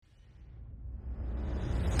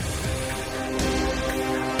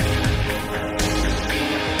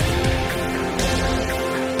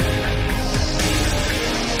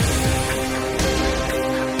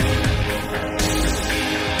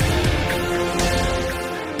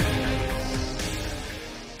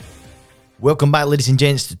Welcome back, ladies and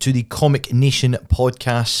gents, to the Comic Nation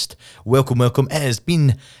podcast. Welcome. It's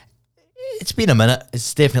been a minute.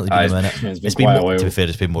 It's definitely been a minute. It's been quite a while. To be fair,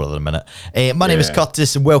 it's been more than a minute. My name is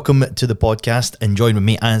Curtis, and welcome to the podcast. And join with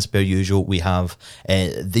me, as per usual, we have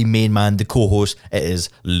the main man, the co-host. It is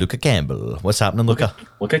Luca Campbell. What's happening, Luca?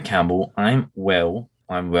 Luca Campbell. I'm well.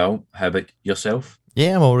 How about yourself?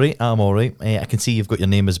 Yeah, I'm all right. I can see you've got your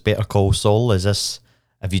name as Better Call Saul.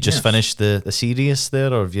 Have you just finished the series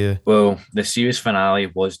there, or have you? Well, the series finale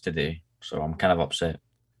was today, so I'm kind of upset.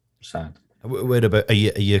 Sad. Where about? Are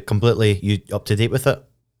you completely up to date with it?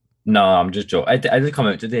 No, I'm just joking. I did come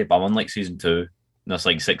out today, but I'm on like season 2. That's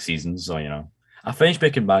like 6 seasons, so I finished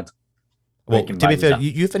Breaking Bad. Well, to be fair,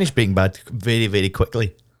 you finished Breaking Bad very, very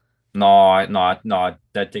quickly. No, I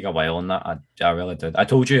did take a while on that. I really did. I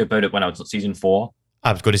told you about it when I was at season 4.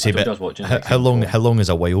 I was going to say, but how long is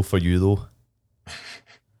a while for you though?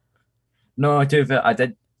 No, I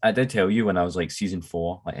did tell you when I was like season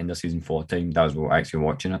 4, like end of season 4 time, that was actually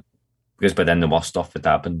watching it. Because by then the worst stuff had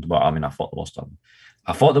happened. Well, I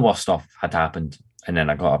thought the worst stuff had happened, and then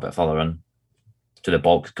I got a bit further in to the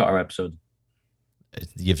box cutter episode.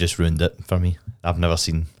 You've just ruined it for me. I've never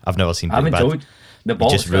seen Breaking Bad. Told the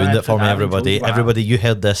box. You just ruined it for me, everybody. Everybody, you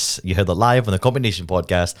heard it live on the Comic Nation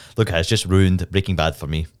podcast. Look, it's just ruined Breaking Bad for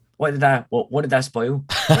me. What did that spoil?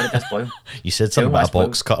 You said something about a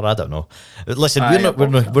box cutter. I don't know. Listen,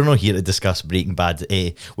 we're not here to discuss Breaking Bad.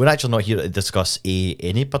 We're actually not here to discuss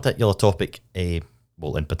any particular topic. In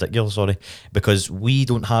particular, because we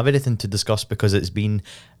don't have anything to discuss because it has been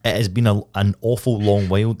an awful long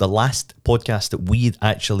while. The last podcast that we had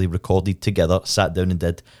actually recorded together, sat down and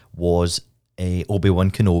did, was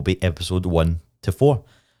Obi-Wan Kenobi episode 1 to 4.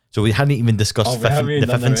 So we hadn't even discussed the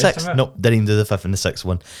 5th and 6th. No, didn't even do the 5th and the 6th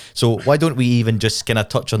one. So why don't we even just kind of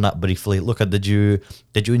touch on that briefly? Look, did you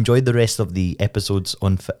enjoy the rest of the episodes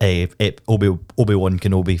on Obi-Wan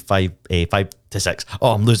Kenobi 5 to 6?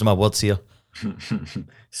 Oh, I'm losing my words here.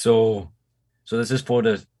 So this is 4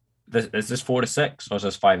 to 6, or is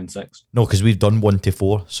this 5 and 6? No, because we've done 1 to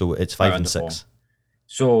 4, so it's 5 and 6. 4.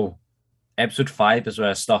 So episode 5 is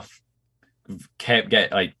where stuff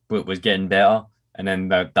was getting better. And then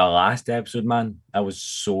the last episode, man, that was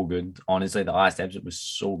so good. Honestly, the last episode was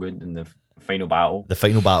so good in the final battle. The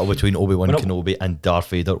final battle between Obi-Wan Kenobi and Darth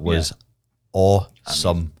Vader was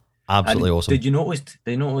awesome. Absolutely awesome. Did you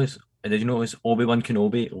notice Obi-Wan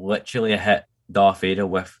Kenobi literally hit Darth Vader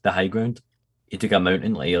with the high ground? He took a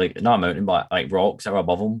mountain, like not a mountain, but like rocks that were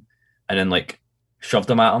above him, and then like shoved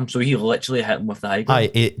him at him. So he literally hit him with the high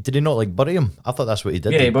ground. Did he not like bury him? I thought that's what he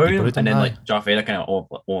did. Yeah, he buried him, and then like Darth Vader kind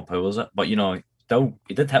of overpowers it. But still,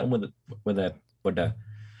 he did hit him with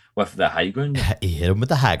the high ground. He hit him with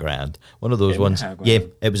the high ground. One of those ones. Yeah,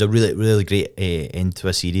 it was a really, really great end to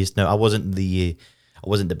a series. Now, I wasn't the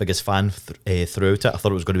biggest fan throughout it. I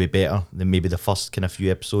thought it was going to be better than maybe the first kind of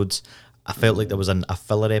few episodes. I felt like there was a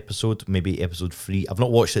filler episode, maybe episode 3. I've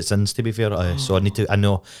not watched it since, to be fair. So I need to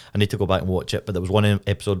go back and watch it. But there was one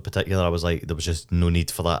episode in particular I was like, there was just no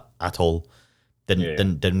need for that at all.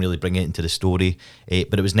 Didn't really bring it into the story,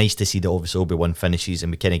 but it was nice to see that obviously Obi-Wan finishes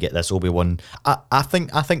and we kind of get this Obi-Wan. I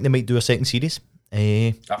think they might do a second series.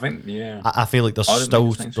 I think, yeah. I feel like there's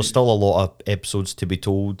still a lot of episodes to be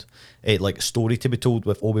told, like story to be told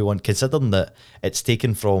with Obi-Wan, considering that it's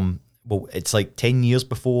taken from, well, it's like 10 years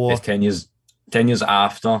before. It's 10 years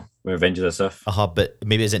after Revenge of the Sith. But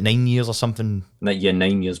maybe is it 9 years or something?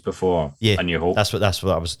 9 years before A New Hope. That's what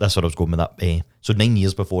I was going with that. So 9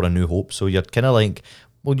 years before A New Hope. So you're kind of like,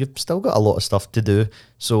 well, you've still got a lot of stuff to do.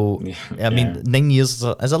 So I mean, 9 years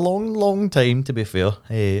is a long, long time, to be fair.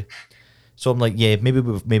 So I'm like, yeah, maybe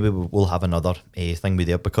we'll have another thing with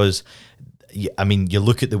there, because I mean, you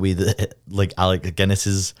look at the way that like Alec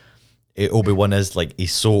Guinness's Obi-Wan is, like,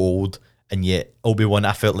 he's so old, and yet Obi-Wan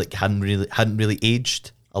I felt like hadn't really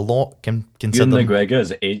aged a lot. Considering Ewan McGregor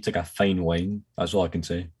has aged like a fine wine. That's all I can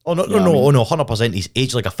say. Oh no, 100%. He's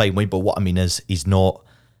aged like a fine wine. But what I mean is, he's not.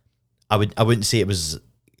 I wouldn't say it was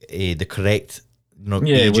the correct,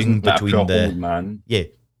 aging between the old man. Yeah,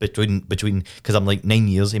 between because I'm like 9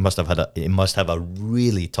 years. He must have a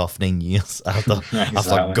really tough 9 years after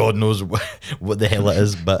after God knows what the hell it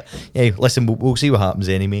is. But yeah, listen, we'll see what happens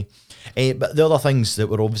anyway. But the other things that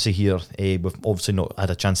were obviously here, we've obviously not had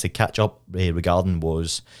a chance to catch up regarding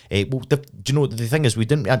was, the thing is, we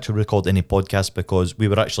didn't actually record any podcast because we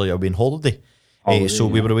were actually away on holiday.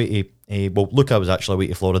 We were away to, Luca was actually away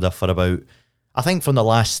to Florida for about, I think from the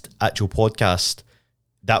last actual podcast,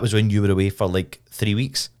 that was when you were away for like 3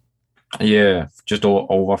 weeks. Yeah, just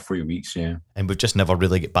over 3 weeks, yeah. And we've just never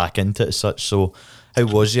really get back into it as such. So how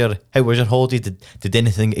was your holiday? Did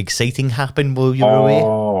anything exciting happen while you were away?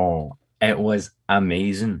 Oh, It was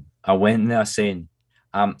amazing. I went there saying,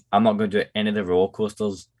 I'm not going to do any of the roller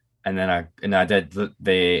coasters, and then I did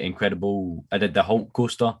the incredible. I did the Hulk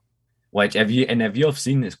coaster, which if you've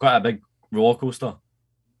seen, it's quite a big roller coaster,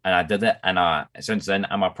 and I did it, and since then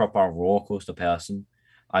I'm a proper roller coaster person.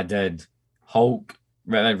 I did Hulk,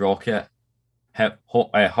 Red Rocket,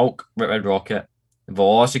 Hulk, Red Rocket,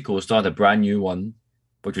 Velocicoaster, the brand new one,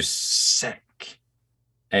 which was sick.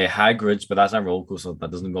 Hagrid's, but that's a roller coaster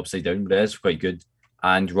that doesn't go upside down, but it is quite good.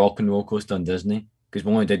 And Rock and Roller Coaster on Disney, because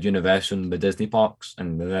we only did Universal and the Disney parks,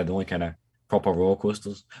 and they're the only kind of proper roller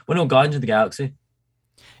coasters. Well, no, Guardians of the Galaxy.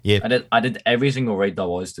 Yeah, I did every single ride there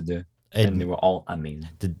was to do, and they were all amazing.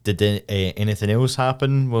 Did anything else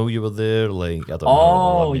happen while you were there? Like, I don't know.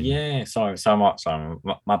 Oh, yeah. Sorry,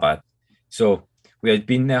 my bad. So we had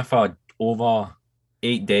been there for over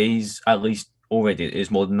 8 days, at least. Already, it's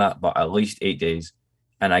more than that, but at least 8 days.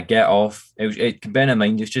 And I get off. Bear in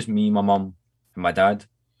mind, it's just me, my mum, and my dad.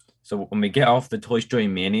 So when we get off the Toy Story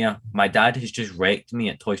Mania, my dad has just wrecked me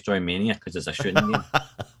at Toy Story Mania because it's a shooting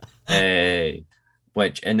game.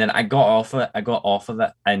 And then I got off of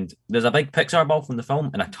it, and there's a big Pixar ball from the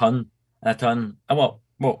film, and I turn. Well,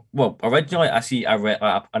 originally I see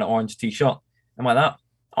an orange T-shirt. I'm like that.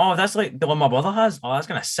 Oh, that's like the one my brother has. Oh, that's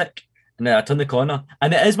kind of sick. And then I turn the corner,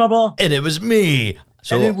 and it is my brother. And it was me.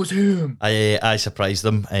 So and it was him. I surprised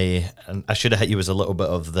them. And I should have hit you with a little bit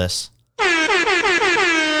of this.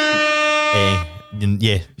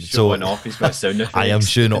 Yeah. Showing off. He's got sound effects. I am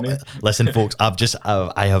showing off. Listen, folks.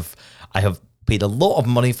 I have paid a lot of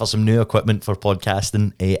money for some new equipment for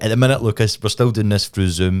podcasting. At the minute, Lucas, we're still doing this through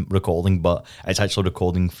Zoom recording, but it's actually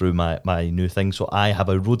recording through my new thing. So I have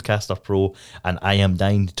a Rodecaster Pro, and I am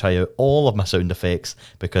dying to try out all of my sound effects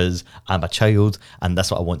because I'm a child, and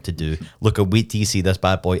that's what I want to do. Look, wait till you see this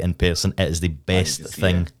bad boy in person. It is the best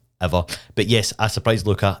thing ever. But yes, I surprised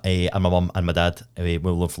Luca and my mum and my dad when we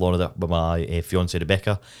were in Florida with my fiance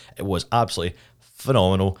Rebecca. It was absolutely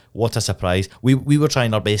phenomenal. What a surprise. We were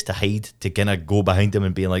trying our best to hide, to kind of go behind them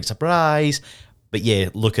and being like, surprise. But yeah,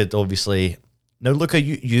 look at obviously. Now look at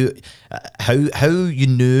you how you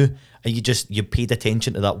knew, you paid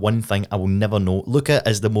attention to that one thing. I will never know. Luca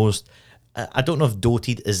is the most, I don't know if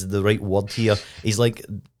doted is the right word here. He's like,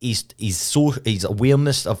 his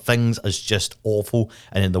awareness of things is just awful.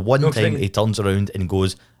 And then the one time he turns around and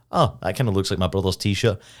goes, oh, that kind of looks like my brother's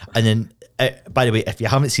T-shirt. And then, by the way, if you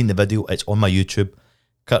haven't seen the video, it's on my YouTube.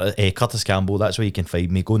 Curtis Campbell, that's where you can find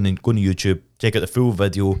me. Go on YouTube, check out the full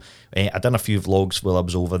video. I done a few vlogs while I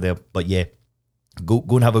was over there. But yeah, go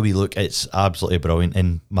and have a wee look. It's absolutely brilliant.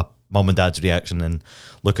 And my mum and dad's reaction and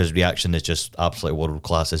Luca's reaction is just absolutely world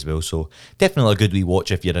class as well. So definitely a good wee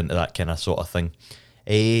watch if you're into that kind of sort of thing.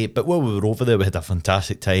 But while we were over there, we had a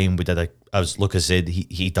fantastic time. We did as Lucas said,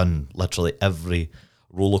 he done literally every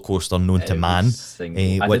roller coaster known to man.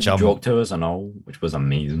 I did the drop tours and all, which was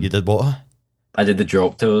amazing. You did what? I did the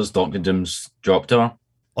drop tours, Dr. Doom's drop tour.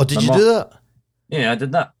 Oh, did you do that? Yeah, I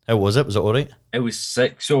did that. How was it? Was it all right? It was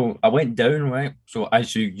sick. So I went down, right? So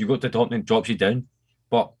as you go to the top and it drops you down.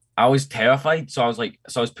 But I was terrified. So I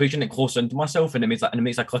was pushing it close into myself, and it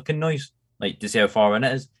makes a clicking noise, like to see how far in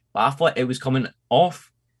it is. But I thought it was coming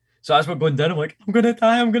off. So as we're going down, I'm like, I'm gonna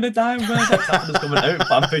die. Something's coming out,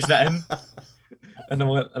 but I'm pushing it in. And I'm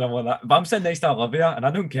like that. But I'm sitting next to Olivia, and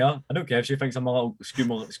I don't care. I don't care if she thinks I'm a little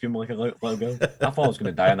screaming like a little girl. I thought I was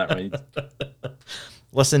going to die on that ride.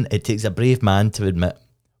 Listen, it takes a brave man to admit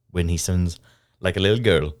when he sounds like a little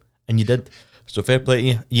girl, and you did. So fair play to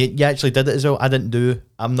you. You actually did it as well.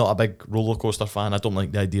 I'm not a big roller coaster fan. I don't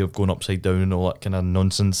like the idea of going upside down and all that kind of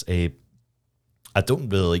nonsense. I don't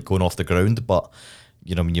really like going off the ground, but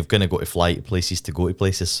you know, I mean, you've got to go to fly to places to go to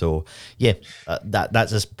places. So yeah,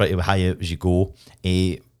 that's as pretty high out as you go.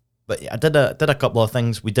 But I did a couple of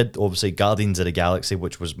things. We did obviously Guardians of the Galaxy,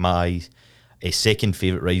 which was my second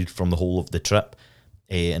favourite ride from the whole of the trip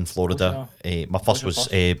in Florida. My first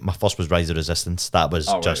was Rise of Resistance. That was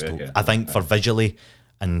I think for visually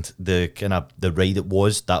and the kind of the ride it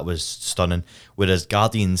was, that was stunning. Whereas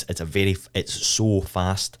Guardians, it's so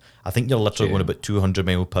fast. I think you're literally going about 200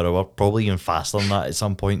 miles per hour, probably even faster than that at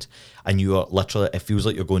some point. And you are literally, it feels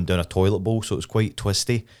like you're going down a toilet bowl, so it's quite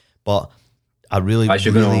twisty. But I really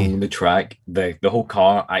on the track, the whole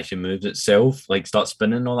car actually moves itself, like starts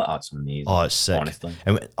spinning and all that. That's amazing. Oh, it's sick.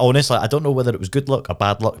 Honestly, I don't know whether it was good luck or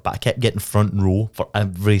bad luck, but I kept getting front row for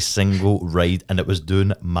every single ride, and it was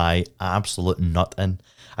doing my absolute nut in.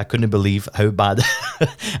 I couldn't believe how bad.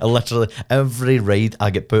 Literally every ride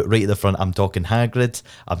I get put right at the front. I'm talking Hagrid,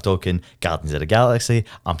 I'm talking Guardians of the Galaxy,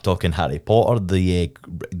 I'm talking Harry Potter, the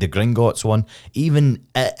Gringotts one, even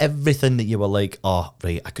everything that you were like, oh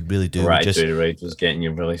right, I could really do. Ratatouille, ride was getting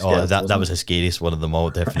you really Oh, scared. that was the scariest one of them all,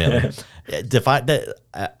 definitely. The fact that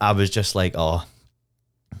I was just like, I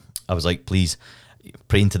was like, please,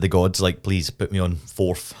 praying to the gods, like, please put me on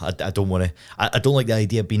fourth. I don't want to. I don't like the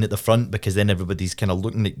idea of being at the front, because then everybody's kind of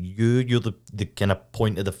looking at you. You're the kind of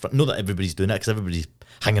point of the front. Not that everybody's doing it, because everybody's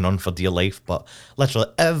hanging on for dear life, but literally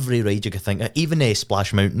every ride you could think of, even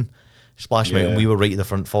Splash Mountain, we were right at the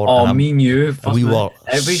front for. Oh, me and you. We were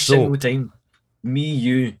every single time. Me,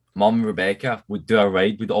 you, Mum, Rebecca would do a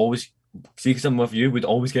ride. We'd always see some with you. We'd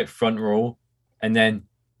always get front row, and then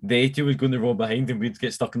they two would go in the row behind, and we'd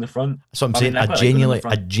get stuck in the front. So I'm saying, I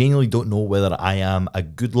genuinely don't know whether I am a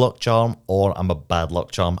good luck charm or I'm a bad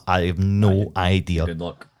luck charm. I have no idea. Good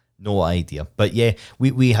luck. No idea. But yeah,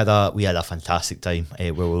 we had a fantastic time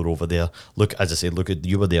while we were over there. Look, as I said,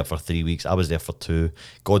 you were there for 3 weeks. I was there for 2.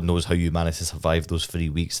 God knows how you managed to survive those 3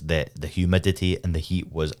 weeks. The humidity and the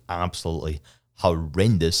heat was absolutely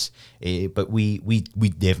horrendous. But we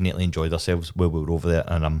definitely enjoyed ourselves while we were over there,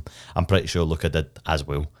 and I'm pretty sure Luca did as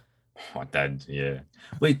well. I did, yeah.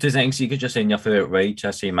 Wait, 2 things you could just say in your favourite ride. Should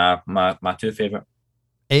I say my 2 favourite?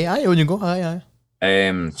 Aye, when you go, aye.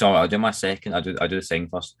 So I'll do my second. I'll do the second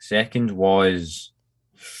first. Second was,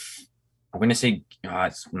 I'm gonna say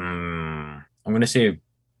it's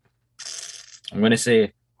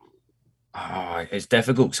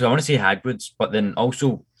difficult. So I want to say Hagrid's, but then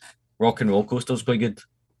also Rock and Roller Coaster's quite good.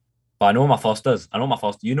 But I know my first is. You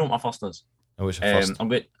know what my first is. Oh, what's your first? So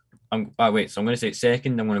I'm gonna say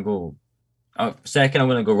second. I'm gonna go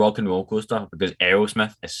Rock and Roller Coaster, because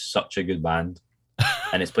Aerosmith is such a good band.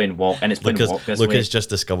 And it's playing Walk. And it's playing Walk this Lucas just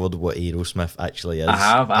discovered what Aerosmith actually is. I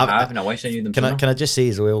have, and I wish I knew them. Can I just say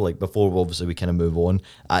as well, like, before obviously we kind of move on,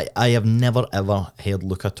 I have never ever heard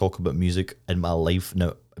Luca talk about music in my life.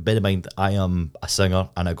 Now, bear in mind, I am a singer,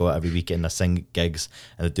 and I go out every weekend. I sing gigs,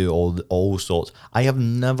 and I do all sorts. I have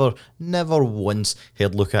never once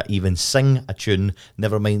heard Luca even sing a tune.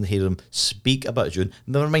 Never mind hear him speak about a tune.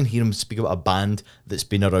 Never mind hear him speak about a band that's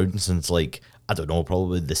been around since, like, I don't know,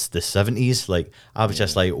 probably the 70s. Like, I was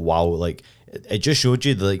just like, wow, like, it just showed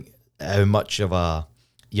you, like, how much of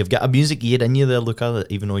you've got a music ear in you there, Luca,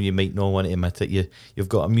 even though you might not want to admit it. You've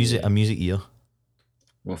got a music ear.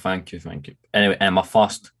 Well, thank you. Anyway, and my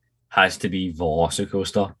first has to be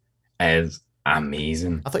Velocicoaster. Is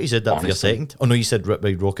amazing. I thought you said that, honestly, for your second. Oh no, you said Rip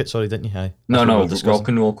Ride Rocket, sorry, didn't you? Hi. No, the Rock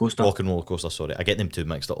and Roller Coaster. Rock and Roller Coaster, sorry. I get them two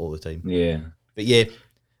mixed up all the time. Yeah. But yeah,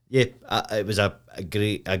 it was a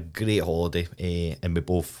great holiday, and we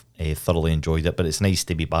both thoroughly enjoyed it. But it's nice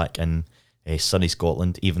to be back in sunny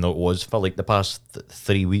Scotland, even though it was for like the past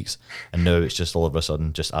 3 weeks, and now it's just all of a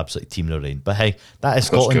sudden just absolutely teeming with rain. But hey, that is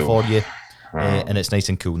Scotland for you, and it's nice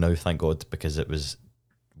and cool now, thank God, because it was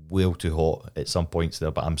well too hot at some points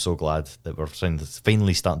there. But I'm so glad that we're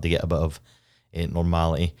finally starting to get a bit of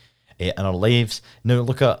normality in our lives. Now,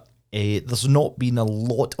 look at there's not been a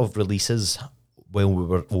lot of releases while we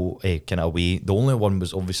were kind of away. The only one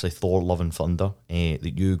was obviously Thor: Love and Thunder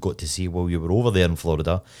that you got to see while you were over there in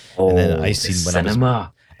Florida. And then I seen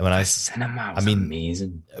cinema. I mean,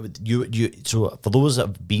 amazing. So for those that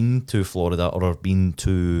have been to Florida or have been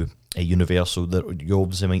to Universal, you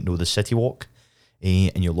obviously might know the City Walk.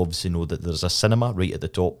 And you'll obviously know that there's a cinema right at the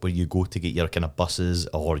top where you go to get your kind of buses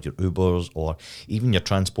or your Ubers or even your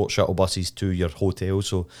transport shuttle buses to your hotel.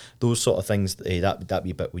 So those sort of things, that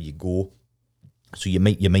wee bit where you go. So you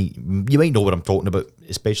might know what I'm talking about,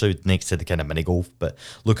 especially next to the kind of mini golf. But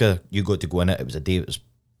look, you got to go in it. It was a day. It was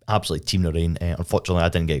absolutely teeming with rain. Unfortunately, I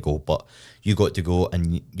didn't get to go, but you got to go,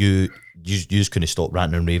 and you just couldn't stop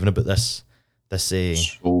ranting and raving about this.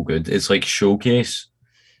 So good. It's like Showcase.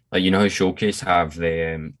 Like, you know how Showcase have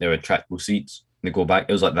their retractable seats? They go back.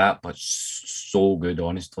 It was like that, but so good,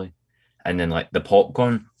 honestly. And then, like, the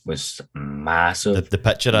popcorn was massive. The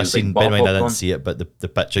picture I seen, by the way, I didn't see it, but the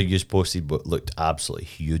picture you posted looked absolutely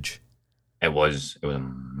huge. It was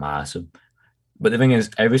massive. But the thing is,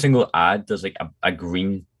 every single ad, there's like a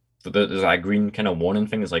green, there's a green kind of warning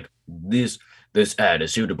thing. It's like, this ad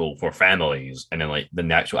is suitable for families. And then, like, the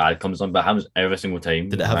actual ad comes on, but it happens every single time.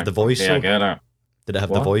 Did it have the voice? Yeah, I get it. Did it have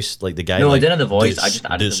the voice, like the guy? No, like, I didn't have the voice. I just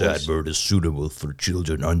added this the voice. advert is suitable for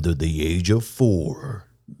children under the age of 4.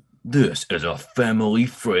 This is a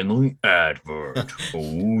family-friendly advert.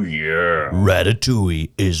 Oh, yeah.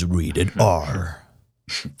 Ratatouille is rated R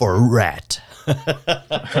for rat.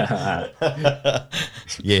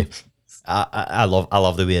 Yeah. I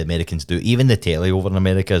love the way Americans do. Even the telly over in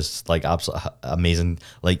America is like absolutely amazing.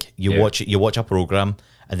 Like you watch a program,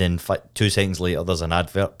 and then 2 seconds later there's an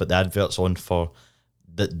advert, but the advert's on for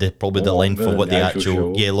the probably the length of what the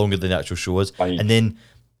actual longer than the actual show is. Right. And then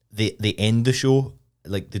they end the show,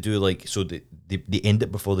 like they do, like, so they end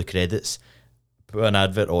it before the credits, put an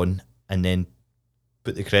advert on, and then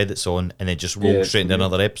put the credits on, and then just roll straight into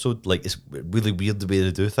another episode. Like, it's really weird the way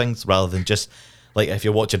they do things, rather than just like if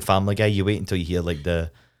you're watching Family Guy, you wait until you hear like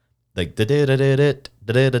the at the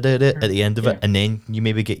end of it, and then you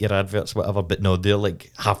maybe get your adverts, whatever. But no, they're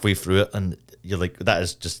like halfway through it, and you're like, that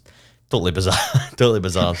is just totally bizarre, totally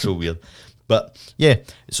bizarre, so weird. But yeah,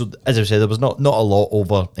 so as I said, there was not a lot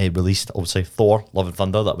over released. Obviously, Thor: Love and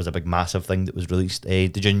Thunder, that was a big, massive thing that was released.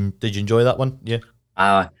 Did you enjoy that one? Yeah,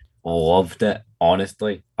 I loved it.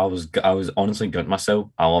 Honestly, I was honestly good myself.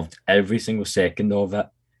 I loved every single second of it.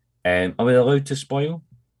 Are we allowed to spoil?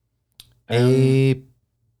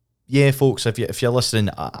 Yeah, folks, if you're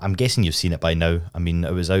listening, I'm guessing you've seen it by now. I mean,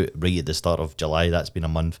 it was out right at the start of July. That's been a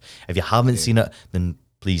month. If you haven't seen it, then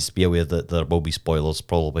please be aware that there will be spoilers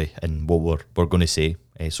probably in what we're going to say.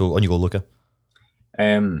 So on you go, Luca. Well,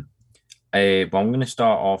 I'm going to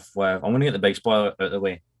start off with, I'm going to get the big spoiler out of the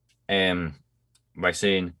way. By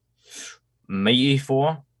saying Mighty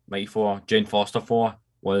Thor, Jane Foster Thor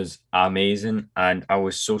was amazing, and I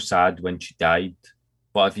was so sad when she died.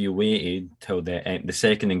 But if you waited till the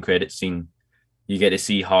second end credit scene, you get to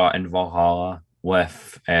see her in Valhalla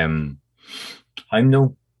with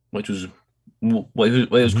Heimdall, which was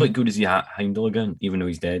quite good to see Heimdall again, even though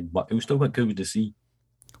he's dead. But it was still quite cool to see.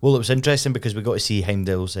 Well, it was interesting because we got to see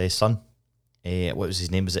Heimdall's son. What was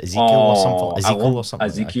his name? Was it Ezekiel or something?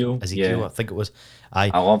 Ezekiel. Yeah. I think it was. I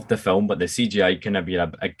loved the film, but the CGI could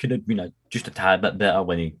have been just a tad bit better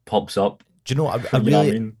when he pops up. Do you know? I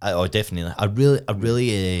really, definitely. I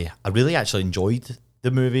really actually enjoyed the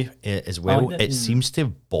movie as well. It seems to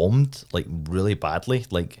have bombed like really badly,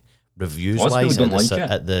 like reviews wise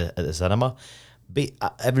at the cinema. But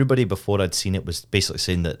everybody before I'd seen it was basically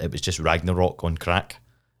saying that it was just Ragnarok on crack.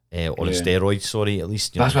 On a steroid, sorry, at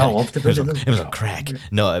least. That's what I loved about it. It was on crack.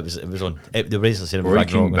 No, it was on. They were basically saying it was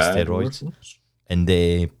Ragnarok on steroids, and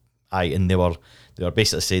they were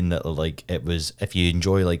basically saying that like it was, if you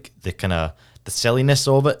enjoy like the kind of the silliness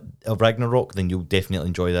of Ragnarok, then you'll definitely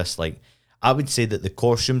enjoy this. Like, I would say that the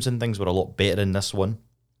costumes and things were a lot better in this one.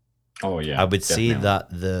 Oh yeah, I would say that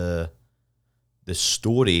the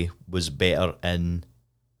story was better in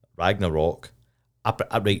Ragnarok.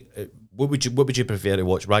 What would you prefer to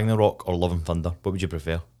watch, Ragnarok or Love and Thunder? What would you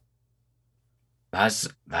prefer? That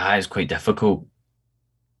is quite difficult.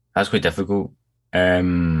 That's quite difficult.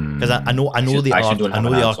 Because I know they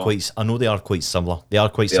are quite similar. They are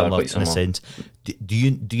quite similar in a sense. Do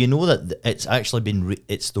you know that it's actually been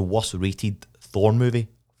it's the worst rated Thor movie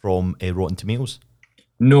from Rotten Tomatoes?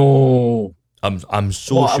 No. I'm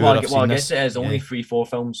so sure I've seen this. I guess it is only 3-4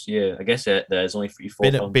 films. Yeah, I guess there is only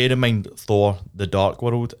 3-4 films. Bear in mind, Thor: The Dark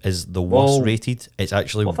World is the worst rated. It's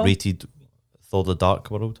actually rated Thor: The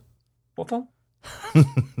Dark World. What film?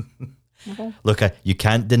 Look, you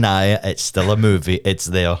can't deny it. It's still a movie. It's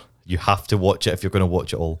there. You have to watch it if you're going to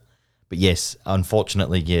watch it all. But yes,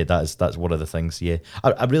 unfortunately, yeah, that's one of the things. Yeah,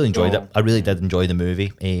 I really enjoyed it. I really did enjoy the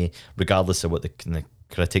movie, regardless of what the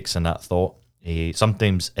critics and that thought.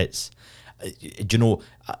 Sometimes it's. Do you know,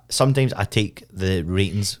 sometimes I take the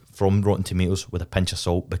ratings from Rotten Tomatoes with a pinch of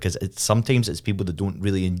salt, because sometimes it's people that don't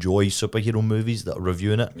really enjoy superhero movies that are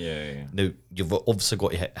reviewing it. Yeah. Now, you've obviously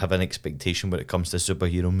got to have an expectation when it comes to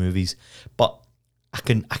superhero movies, but I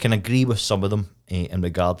can agree with some of them in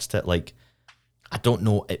regards to it. Like, I don't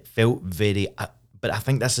know, it felt very... but I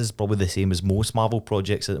think this is probably the same as most Marvel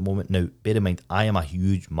projects at the moment. Now, bear in mind, I am a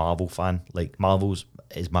huge Marvel fan. Like, Marvel's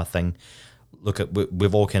is my thing. Look,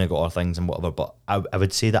 we've all kind of got our things and whatever, but I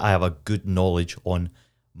would say that I have a good knowledge on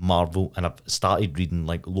Marvel, and I've started reading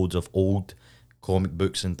like loads of old comic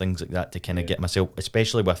books and things like that to kind of get myself,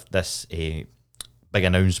 especially with this big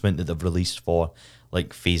announcement that they've released for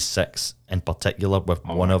like Phase 6 in particular, with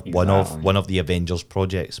one of the Avengers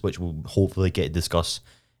projects, which we'll hopefully get to discuss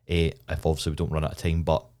if obviously we don't run out of time.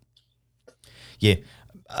 But yeah,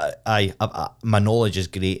 I my knowledge is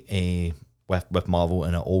great with Marvel,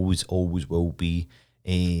 and it always will be.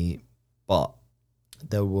 But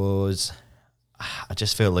there was, I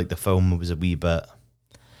just felt like the film was a wee bit.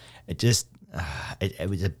 It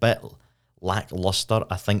was a bit lackluster,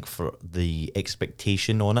 I think, for the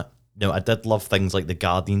expectation on it. Now, I did love things like the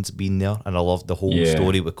Guardians being there, and I loved the whole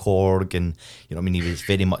story with Korg, and you know what I mean, he was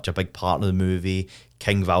very much a big part of the movie.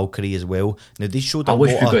 King Valkyrie as well. Now, they showed a lot. I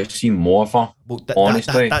wish we got to see more of her. Well,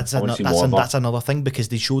 honestly, that's another thing, because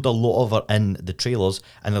they showed a lot of her in the trailers,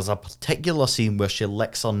 and there's a particular scene where she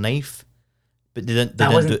licks her knife, but they didn't.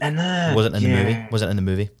 Wasn't in the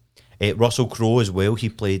movie. Russell Crowe as well. He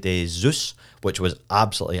played Zeus, which was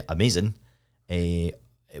absolutely amazing. It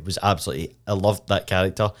was absolutely. I loved that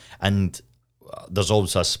character, and there's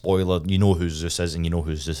also a spoiler. You know who Zeus is, and you know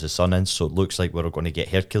who Zeus' son is. So it looks like we're going to get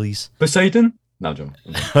Hercules. Poseidon? No, John.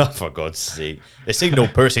 For God's sake, this ain't no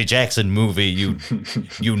Percy Jackson movie.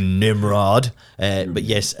 You Nimrod. But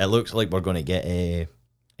yes, it looks like we're going to get a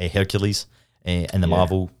Hercules in the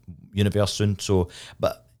Marvel universe soon. So,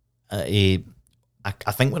 but I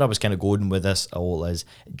think where I was kind of going with this all is,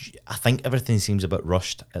 I think everything seems a bit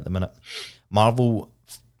rushed at the minute. Marvel,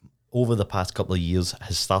 over the past couple of years,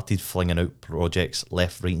 has started flinging out projects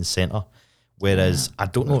left, right, and centre. Whereas, I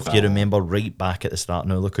don't know if you remember right back at the start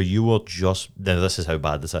now, look, you were just, now this is how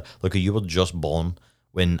bad this is, look, you were just born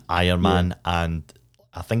when Iron Man and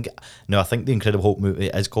I think the Incredible Hulk movie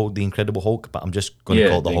is called The Incredible Hulk, but I'm just going to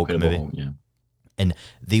call it the Hulk movie. Hulk, and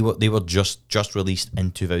they were just released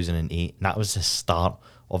in 2008, and that was the start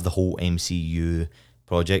of the whole MCU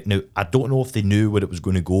project. Now, I don't know if they knew where it was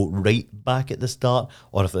going to go right back at the start,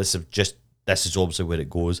 or if this is obviously where it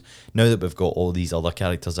goes. Now that we've got all these other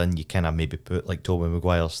characters in, you kind of maybe put like Tobey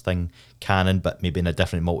Maguire's thing canon, but maybe in a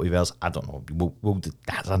different multiverse. I don't know.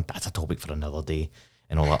 That's a topic for another day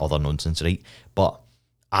and all that other nonsense, right? But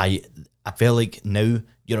I feel like now, you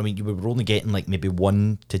know what I mean, you were only getting like maybe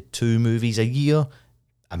 1 to 2 movies a year.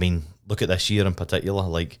 I mean, look at this year in particular.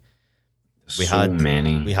 Like we had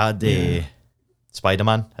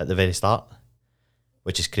Spider-Man at the very start,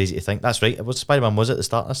 which is crazy to think. That's right. It was Spider-Man, was it, at the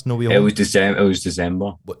start? That's No Way Home. It was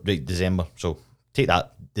December. Right, December. So take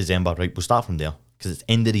that, December, right? We'll start from there because it's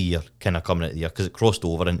end of the year, kind of coming out of the year, because it crossed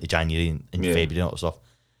over into January and February and all that stuff.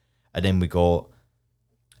 And then we got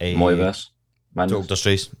Multiverse Madness. Doctor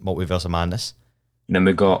Strange, Multiverse of Madness. And then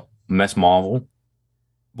we got Miss Marvel.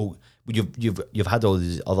 Well, you've had all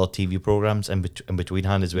these other TV programs in between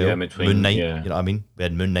hand as well. Yeah, Moon Knight. Yeah. You know what I mean? We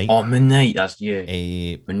had Moon Knight. Oh, Moon Knight. That's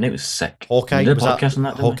Moon Knight was sick. Hawkeye. Was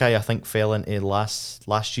that, Hawkeye, I think, fell into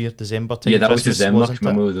last year, December time. Yeah, that was December.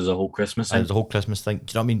 Remember, there's a whole Christmas thing. There's a whole Christmas thing.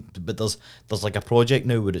 Do you know what I mean? But there's like a project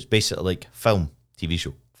now where it's basically like film, TV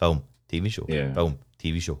show, film, TV show, film,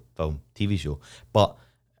 TV show, film, TV show.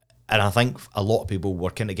 And I think a lot of people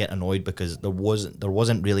were kind of getting annoyed because there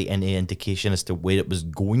wasn't really any indication as to where it was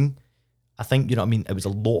going. I think, you know what I mean? It was a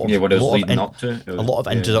lot of a lot of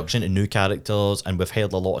introduction to new characters, and we've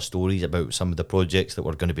heard a lot of stories about some of the projects that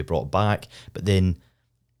were going to be brought back. But then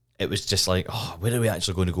it was just like, oh, where are we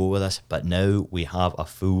actually going to go with this? But now we have a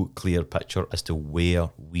full, clear picture as to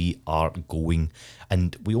where we are going.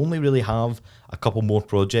 And we only really have a couple more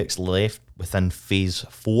projects left within Phase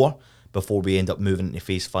 4 before we end up moving into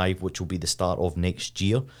Phase 5, which will be the start of next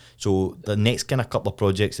year. So the next kind of couple of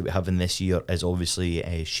projects that we have in this year is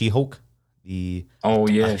obviously She-Hulk. She-Hulk.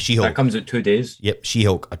 That comes in 2 days. Yep,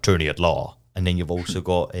 She-Hulk, Attorney at Law. And then you've also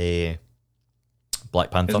got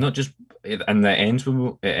Black Panther. It's not just, and it ends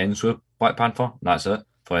with Black Panther. That's it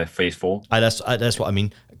for Phase 4. That's what I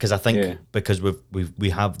mean, because I think because we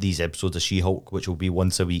have these episodes of She-Hulk, which will be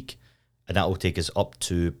once a week, and that will take us up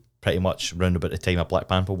to pretty much round about the time of Black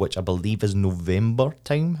Panther, which I believe is November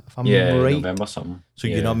time, if I'm right. November something. So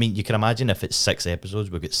you know what I mean? You can imagine if it's 6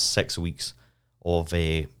 episodes, we've got 6 weeks of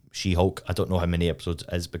She-Hulk. I don't know how many episodes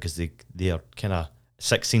it is because they are kind of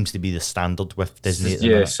 6 seems to be the standard with Disney.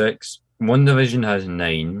 Yeah, 6. WandaVision has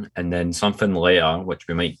 9, and then something later, which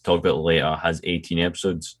we might talk about later, has 18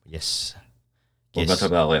 episodes. Yes, we're going to talk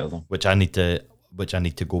about that later, though. Which I need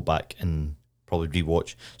to go back and probably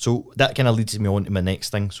rewatch. So that kind of leads me on to my next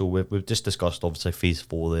thing. So we've just discussed obviously Phase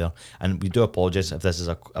 4 there, and we do apologise if this is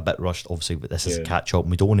a bit rushed, obviously, but this is a catch up,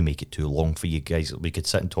 and we don't want to make it too long for you guys. We could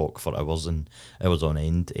sit and talk for hours and hours on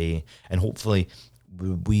end, and hopefully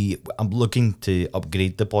I'm looking to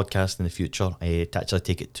upgrade the podcast in the future to actually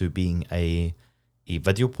take it to being a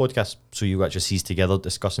video podcast, so you actually see us together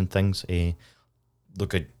discussing things.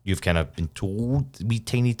 Look, you've kind of been told wee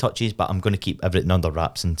tiny touches, but I'm going to keep everything under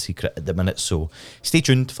wraps and secret at the minute. So stay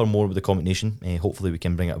tuned for more with the Comic Nation. Hopefully we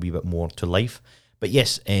can bring it a wee bit more to life. But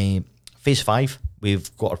yes, Phase 5,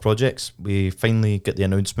 we've got our projects. We finally got the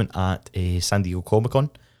announcement at San Diego Comic-Con.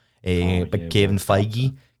 Kevin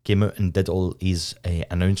Feige came out and did all his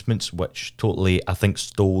announcements, which totally, I think,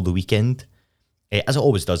 stole the weekend. As it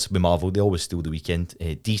always does with Marvel, they always steal the weekend.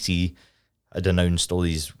 DC had announced all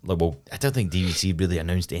these, I don't think DC really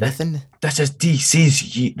announced anything. This is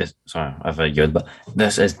DC's year. Sorry, I've yelled, but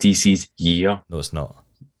this is DC's year. No, it's not.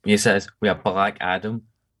 Yes, it is. We have Black Adam.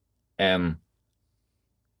 That's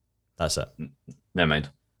it. Never mind.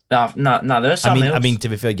 No, there's something else. I mean, to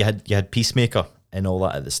be fair, you had Peacemaker and all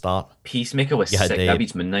that at the start. Peacemaker was sick. That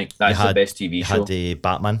beats Midnight. That's the best TV show. You had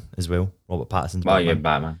Batman as well. Robert Pattinson's Batman. Yeah,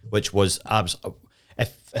 Batman. Which was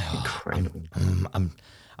incredible.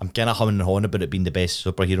 I'm kind of humming and hawing about it being the best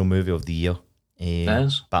superhero movie of the year. It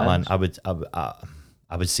is. Batman. I would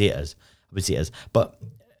say it is. would say it is. But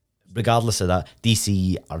regardless of that,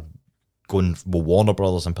 DC are going, well, Warner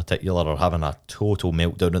Brothers in particular are having a total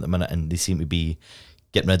meltdown at the minute, and they seem to be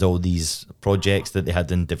getting rid of all these projects that they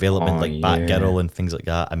had in development, like Batgirl and things like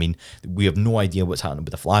that. I mean, we have no idea what's happening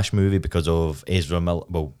with the Flash movie because of Ezra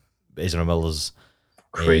Miller's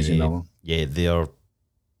crazy Miller. Yeah, their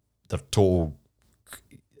total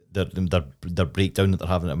their breakdown that they're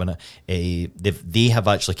having at the minute. They have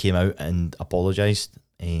actually came out and apologised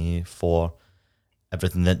for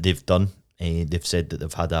everything that they've done. They've said that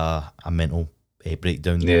they've had a mental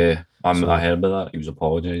breakdown. Yeah, I heard about that. He was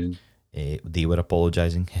apologising. They were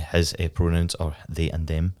apologising. His pronouns are they and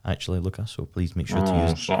them, actually, Lucas. So please make sure to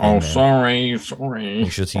use. Sorry.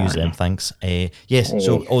 Make sure to use them. Thanks. Yes.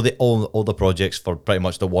 So all the projects for pretty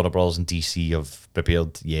much the Warner Bros. And DC have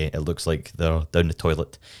prepared. Yeah, it looks like they're down the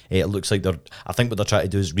toilet. It looks like I think what they're trying to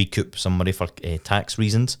do is recoup some money for tax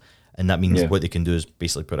reasons, and that means what they can do is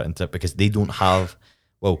basically put it into it because they don't have.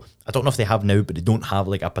 Well, I don't know if they have now, but they don't have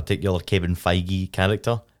like a particular Kevin Feige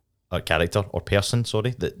character or person,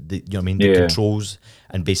 sorry, that you know what I mean, that controls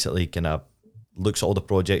and basically kind of looks at all the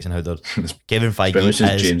projects and how they're Kevin Feige is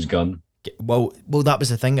James Gunn. Well, that was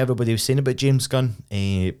the thing everybody was saying about James Gunn,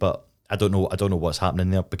 but I don't know what's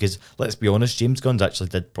happening there because let's be honest, James Gunn's actually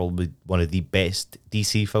did probably one of the best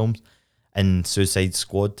DC films in Suicide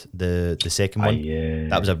Squad, the second one.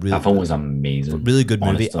 That film was amazing, really good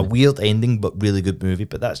movie, honestly. A weird ending but really good movie.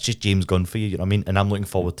 But that's just James Gunn for you, you know what I mean? And I'm looking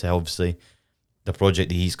forward to obviously the project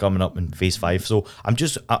that he's coming up in Phase 5. So I'm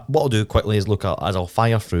just what I'll do quickly is I'll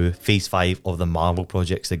fire through Phase 5 of the Marvel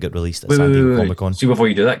projects that get released at San Diego Comic Con. See, before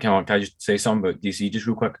you do that, can I just say something about DC just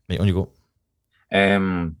real quick? Right, on you go.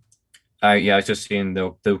 I was just saying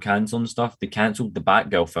they'll cancel and stuff. They cancelled the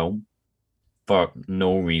Batgirl film for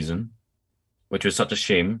no reason, which was such a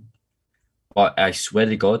shame. But I swear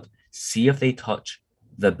to God, see if they touch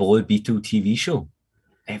the Blue Beetle TV show.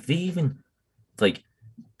 If they even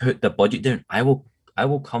put the budget down, I will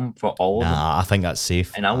come for all of them. I think that's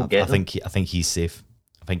safe. And I will get them. I think he's safe.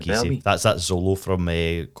 I think he's safe. That's Zolo from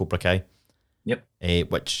Cobra Kai. Yep.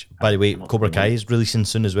 Which, by the way, Cobra Kai is releasing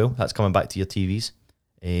soon as well. That's coming back to your TVs.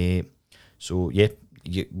 So if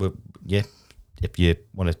you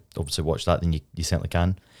want to obviously watch that, then you certainly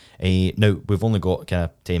can. Now, we've only got kind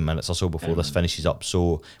of 10 minutes or so before this finishes up.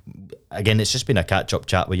 So, again, it's just been a catch-up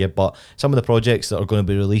chat with you. But some of the projects that are going to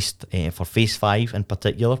be released for Phase 5 in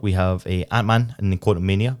particular, we have Ant-Man and the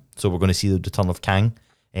Quantumania. So we're going to see the return of Kang.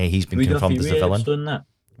 He's been confirmed as the villain.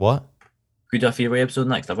 What? Could we do a theory episode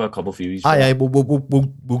next? I've got a couple of theories.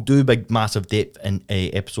 We'll do big, massive depth and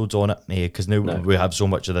episodes on it because now we have so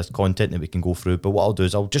much of this content that we can go through. But what I'll do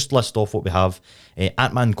is I'll just list off what we have.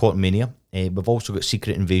 Ant-Man Quantumania. We've also got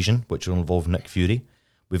Secret Invasion, which will involve Nick Fury.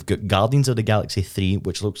 We've got Guardians of the Galaxy 3,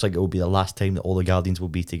 which looks like it will be the last time that all the Guardians will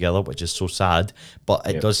be together, which is so sad. But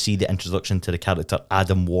it does see the introduction to the character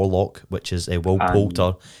Adam Warlock, which is Will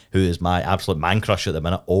Poulter, who is my absolute man crush at the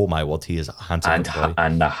minute. Oh my word, he is a handsome boy.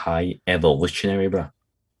 And the High Evolutionary, bro.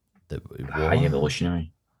 The High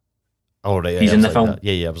Evolutionary. Oh, right. He's in the film.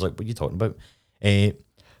 Yeah, I was like, what are you talking about?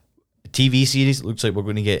 TV series, it looks like we're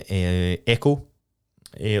going to get Echo,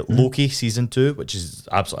 Loki Season 2, which is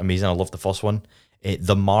absolutely amazing. I love the first one.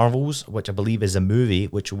 The Marvels, which I believe is a movie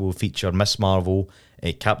which will feature Miss Marvel,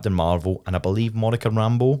 Captain Marvel, and I believe Monica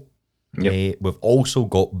Rambeau. Yep. We've also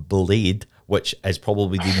got Blade, which is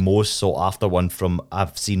probably the most sought after one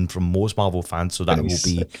I've seen from most Marvel fans. So that will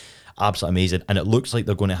be absolutely amazing. And it looks like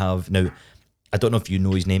they're going to have now. I don't know if you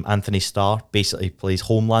know his name. Anthony Starr basically plays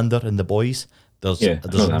Homelander in The Boys. There's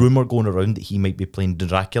a rumor going around that he might be playing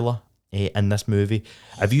Dracula in this movie.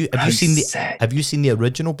 Have you seen the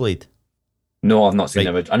original Blade? No, I've not seen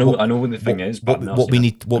it. I know what the thing is. But what we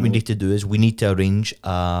need to do is we need to arrange.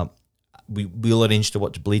 We'll arrange to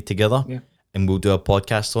watch Blade together, and we'll do a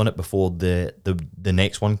podcast on it before the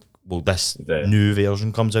next one. Well, the new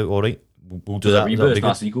version comes out. All right, we'll do that. Reboot, it's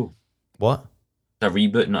not a sequel. What? A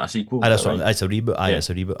reboot, not a sequel. It's a reboot.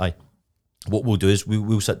 It's a reboot. Aye. What we'll do is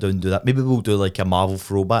we'll sit down and do that. Maybe we'll do like a Marvel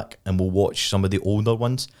throwback, and we'll watch some of the older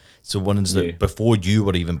ones. So ones that before you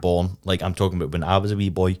were even born. Like I'm talking about when I was a wee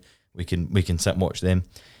boy. We can sit and watch them.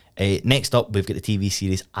 Next up, we've got the TV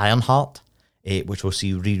series Ironheart, which will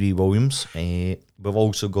see Riri Williams. We've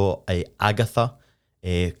also got Agatha,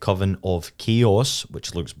 Coven of Chaos,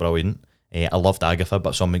 which looks brilliant. I loved Agatha,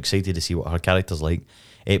 but so I'm excited to see what her character's like.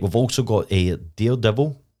 We've also got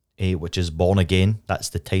Daredevil, which is Born Again. That's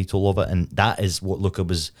the title of it, and that is what Luca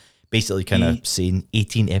was basically kind of saying,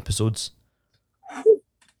 18 episodes.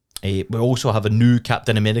 We also have a new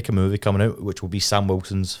Captain America movie coming out, which will be Sam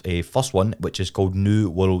Wilson's first one, which is called New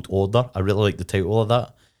World Order. I really like the title of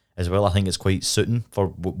that as well. I think it's quite suiting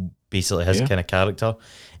for basically his kind of character.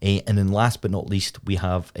 And then last but not least, we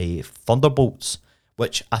have a Thunderbolts,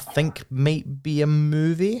 which I think might be a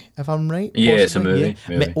movie, if I'm right. Yeah, possibly. It's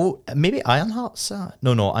a movie. Yeah. Maybe Ironheart's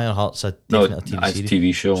no, Ironheart's a definitely a TV series.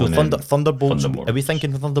 TV show. So Thunderbolts. Are we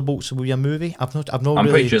thinking Thunderbolts will be a movie? I'm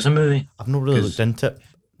pretty sure it's a movie. I've not really looked into it.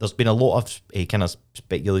 There's been a lot of kind of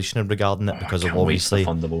speculation regarding it because of obviously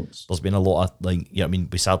there's been a lot of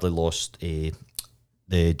we sadly lost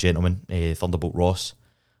the gentleman Thunderbolt Ross,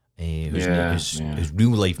 whose real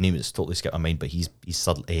life name is totally skipped my mind, but he's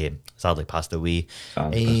sadly passed away.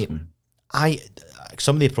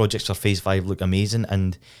 Some of the projects for Phase 5 look amazing,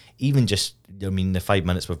 and even just the 5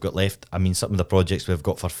 minutes we've got left, some of the projects we've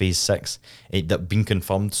got for Phase 6 that have been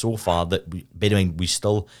confirmed so far, that we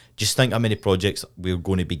still just think how many projects we're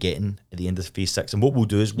going to be getting at the end of Phase 6. And what we'll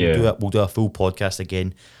do is we'll do a full podcast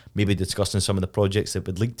again, maybe discussing some of the projects that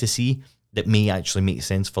we'd like to see that may actually make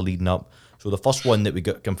sense for leading up. So the first one that we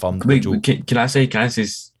got confirmed. Can I say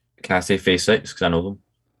Phase 6 because I know them?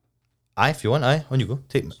 Aye, if you want, on you go.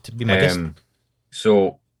 Be my guest.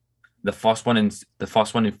 So the first one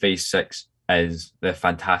in Phase 6 is the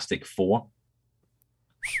Fantastic Four,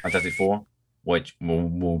 which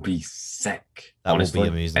will be sick. That honestly. Will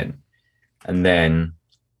be amazing. And then,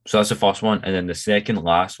 so that's the first one, and then the second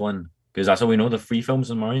last one, because that's how we know the 3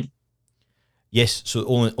 films, am I right? Yes. So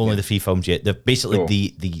only the 3 films yet. They're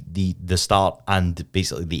basically the start and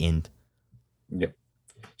basically the end. Yep.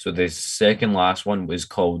 So the second last one was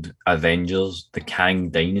called Avengers: The Kang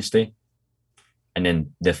Dynasty. And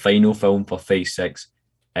then the final film for Phase 6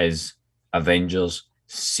 is Avengers: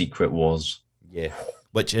 Secret Wars. Yeah.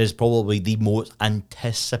 Which is probably the most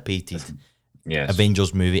anticipated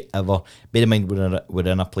Avengers movie ever. Bear in mind, we're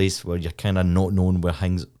in a place where you're kind of not knowing where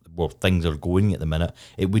things are going at the minute.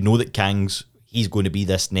 We know that he's going to be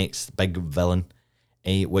this next big villain,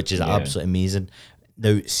 which is absolutely amazing.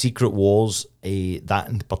 Now, Secret Wars, that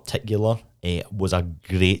in particular, was a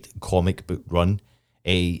great comic book run.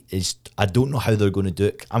 I don't know how they're going to do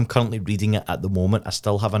it. I'm currently reading it at the moment. I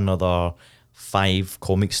still have another 5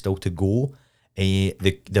 comics still to go.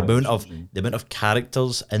 The amount of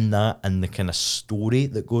characters in that and the kind of story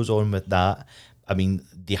that goes on with that.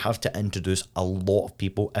 They have to introduce a lot of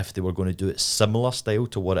people if they were going to do it similar style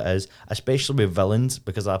to what it is, especially with villains,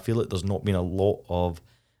 because I feel like there's not been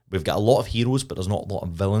we've got a lot of heroes, but there's not a lot of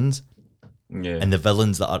villains. Yeah. And the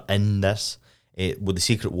villains that are in this, with the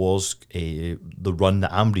Secret Wars, the run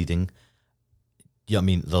that I'm reading,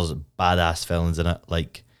 there's badass villains in it.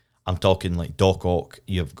 Like, I'm talking like Doc Ock,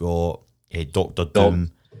 you've got Doctor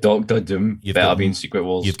Doom. Doctor Doom, you've got in Secret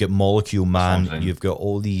Wars. You've got Molecule Man, you've got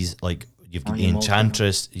all these, like, you've got the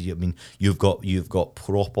Enchantress, you've got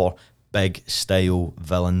proper big style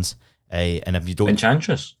villains. And if you don't...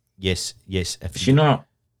 Enchantress? Yes.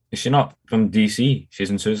 Is she not from DC? She's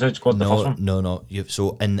in Suicide Squad, the first one? No. You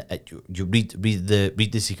read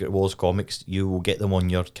the Secret Wars comics. You will get them on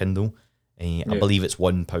your Kindle. I believe it's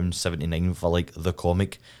 £1.79 for like the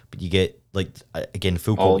comic, but you get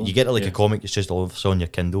full comic. You get it like a comic. It's just all on your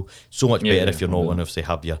Kindle. So much better if you're not one of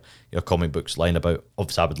have your comic books lying about.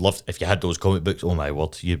 Obviously, I would love if you had those comic books. Oh my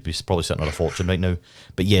word, you'd be probably sitting on a fortune right now.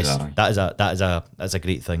 But yes, that's a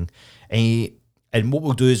great thing. And what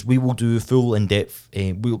we'll do is we will do full in-depth,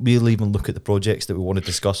 we'll even look at the projects that we want to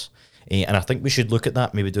discuss. And I think we should look at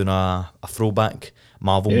that, maybe doing a throwback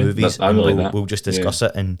Marvel movies. We'll just discuss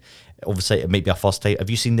it. And obviously it might be a first time. Have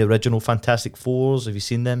you seen the original Fantastic Fours? Have you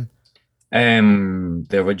seen them? The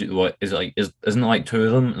original, what is it like? Isn't it like 2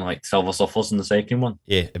 of them, and like Silver Surfer's in the second one?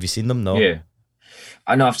 Yeah, have you seen them? No. Yeah,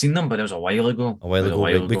 I know I've seen them, but it was a while ago.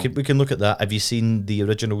 We can look at that. Have you seen the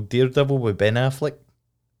original Daredevil with Ben Affleck?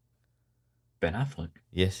 Ben Affleck.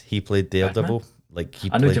 Yes, he played Daredevil.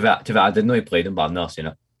 Batman? I know. I didn't know he played him, but I've never seen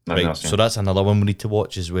it. So that's another one we need to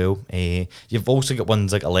watch as well. You've also got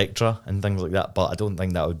ones like Elektra and things like that, but I don't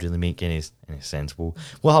think that would really make any sense. We'll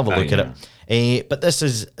have a look at it. But this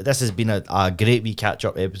has been a great wee catch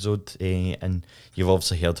up episode, and you've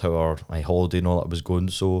obviously heard how my holiday and all that was going.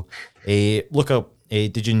 So look up.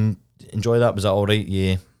 Did you enjoy that? Was that all right?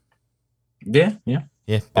 Yeah. I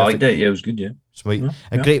liked it. Yeah, it was good. Yeah. Sweet.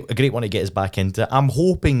 A great one to get us back into. I'm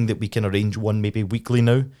hoping that we can arrange one maybe weekly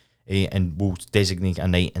now. And we'll designate a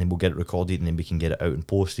night and then we'll get it recorded and then we can get it out and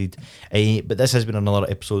posted. But this has been another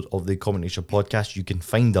episode of the Comic Nation podcast. You can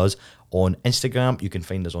find us on Instagram, you can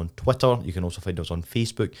find us on Twitter, you can also find us on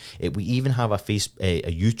Facebook. We even have a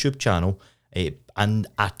YouTube channel and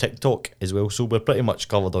a TikTok as well. So we're pretty much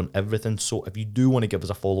covered on everything. So if you do want to give us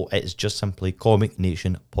a follow, it's just simply Comic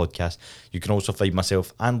Nation Podcast. You can also find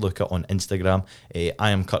myself and Luca on Instagram.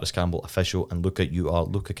 I am Curtis Campbell Official, and Luca, you are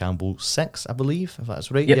Luca Campbell 6, I believe, if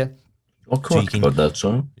that's right. Yep. correct about that,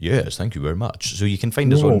 sir. Yes, thank you very much. So you can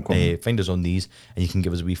find us on these, and you can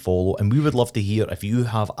give us a wee follow. And we would love to hear if you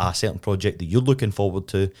have a certain project that you're looking forward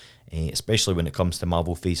to, especially when it comes to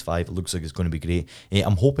Marvel Phase 5. It looks like it's going to be great.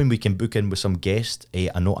 I'm hoping we can book in with some guests.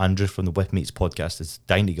 I know Andrew from the With Mates podcast is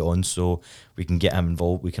dying to get on, so we can get him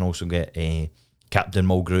involved. We can also get Captain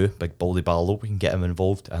Mulgrew, Big Baldy Barlow. We can get him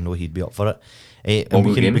involved. I know he'd be up for it. And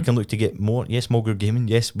we can look to get more. Yes, Mulgrew Gaming.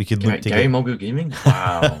 Yes, we could look to get Mulgrew Gaming.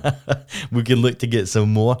 Wow. We can look to get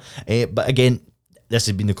some more. But again, this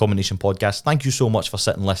has been the Combination Podcast. Thank you so much for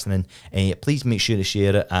sitting listening. Please make sure to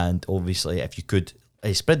share it, and obviously, if you could,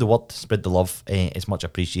 spread the word, spread the love. It's much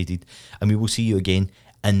appreciated. And we will see you again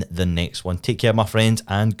in the next one. Take care, my friends,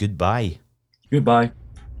 and goodbye. Goodbye.